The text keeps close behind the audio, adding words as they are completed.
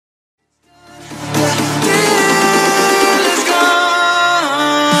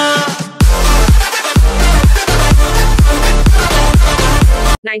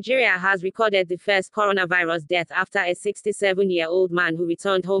Nigeria has recorded the first coronavirus death after a 67-year-old man who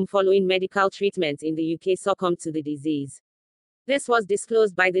returned home following medical treatment in the UK succumbed to the disease. This was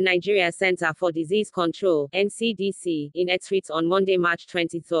disclosed by the Nigeria Center for Disease Control (NCDC) in a tweet on Monday, March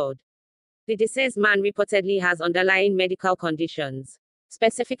 23. The deceased man reportedly has underlying medical conditions.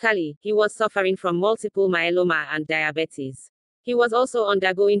 Specifically, he was suffering from multiple myeloma and diabetes. He was also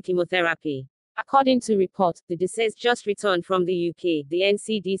undergoing chemotherapy. According to reports, the deceased just returned from the UK. The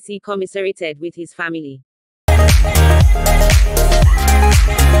NCDC commiserated with his family.